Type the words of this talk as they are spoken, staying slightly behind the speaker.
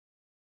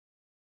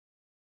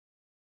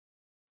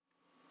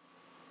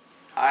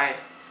Hi,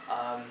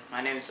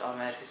 my name is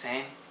Ahmed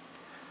Hussein.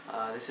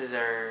 This is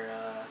our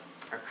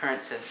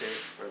current sensor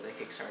for the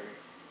Kickstarter.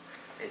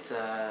 It's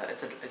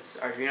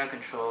Arduino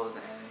controlled,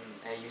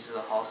 and it uses a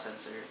Hall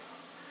sensor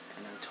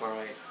and a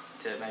toroid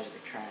to measure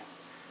the current.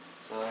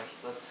 So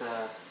let's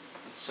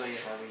show you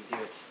how we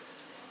do it.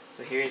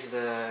 So here's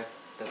the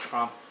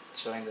prompt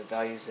showing the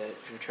values that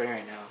we're returning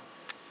right now.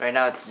 Right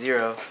now it's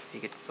 0. You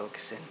could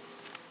focus in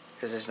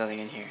because there's nothing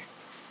in here.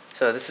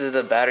 So this is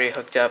the battery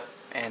hooked up,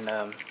 and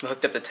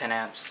hooked up to 10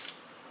 amps.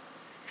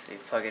 So you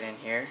plug it in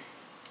here.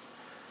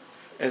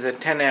 Is a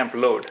 10 amp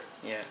load.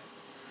 Yeah.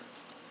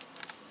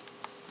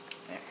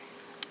 There.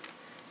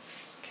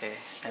 Okay,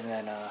 and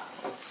then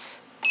let's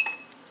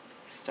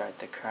start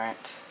the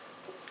current.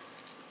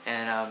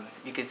 And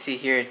you can see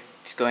here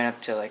it's going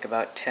up to like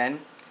about 10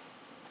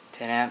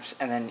 amps,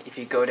 and then if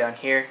you go down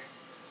here,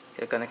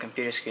 look on the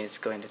computer screen, it's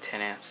going to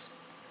 10 amps.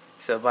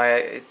 So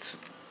it's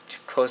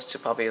close to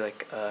probably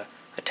like a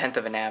tenth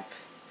of an amp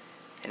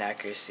in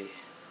accuracy.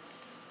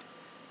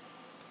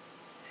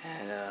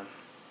 And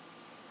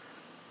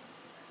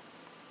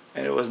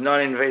it was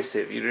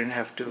non-invasive. You didn't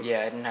have to.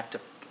 Yeah, I didn't have to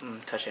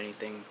touch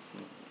anything,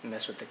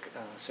 mess with the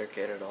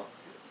circuit at all.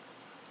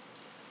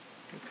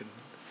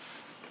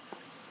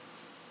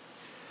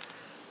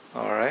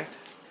 All right.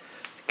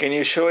 Can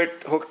you show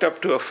it hooked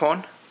up to a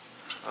phone?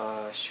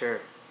 Sure.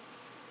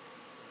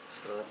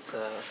 So let's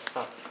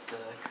stop the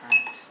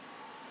current.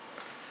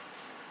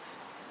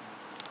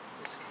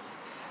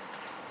 Disconnect.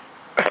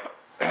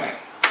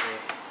 Okay.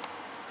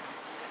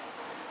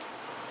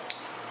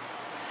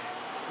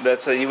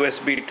 That's a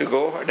USB to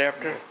go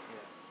adapter.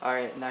 Yeah.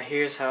 Alright, now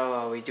here's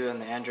how we do it on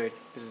the Android.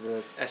 This is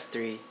the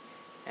S3,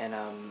 and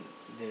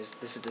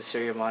this is the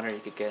serial monitor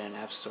you could get in an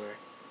app store.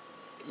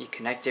 You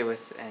connect it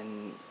with,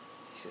 and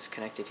it's just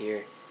connected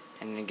here,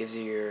 and it gives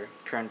you your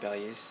current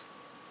values.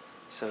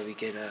 So we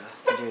could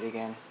do it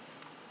again.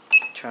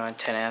 Turn on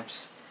 10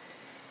 amps,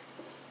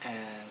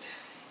 and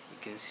you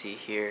can see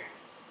here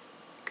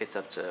it gets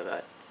up to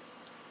about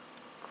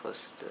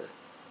close to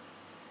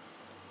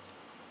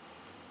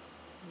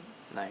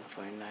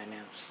 9.9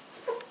 amps.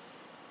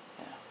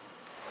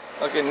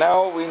 Yeah. Okay,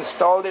 now we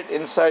installed it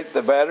inside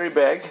the battery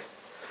bag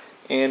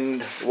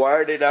and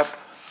wired it up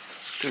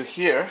to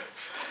here.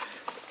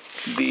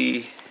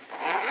 The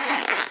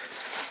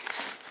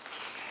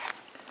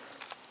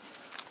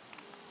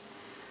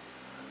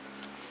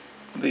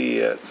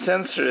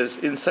sensor is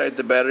inside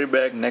the battery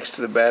bag next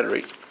to the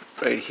battery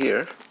right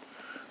here,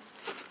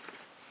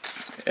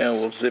 and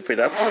we'll zip it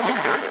up.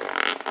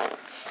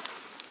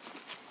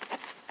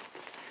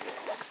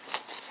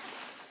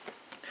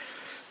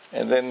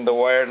 And then the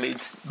wire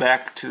leads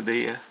back to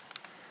the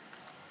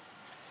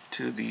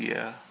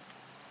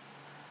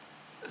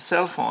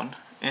cell phone,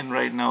 and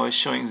right now it's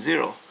showing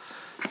 0.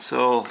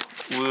 So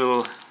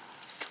we'll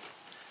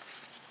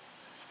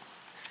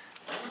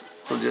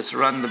just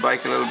run the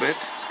bike a little bit.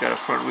 It's got a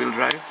front wheel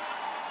drive.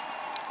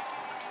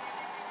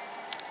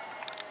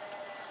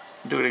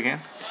 Do it again.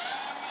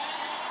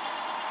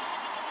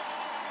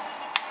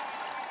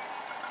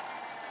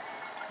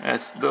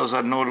 Those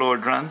are no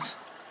load runs.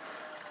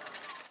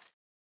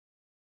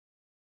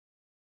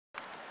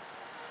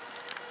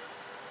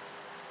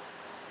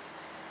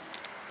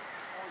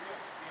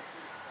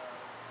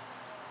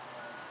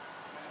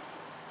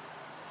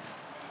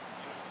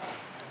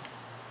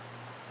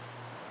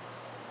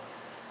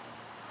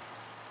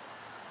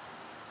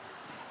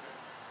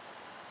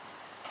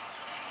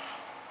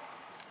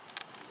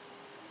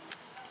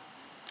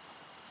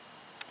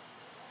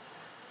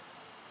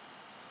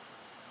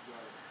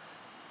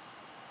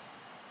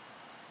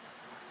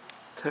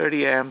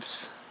 .30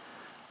 amps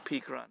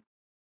peak run.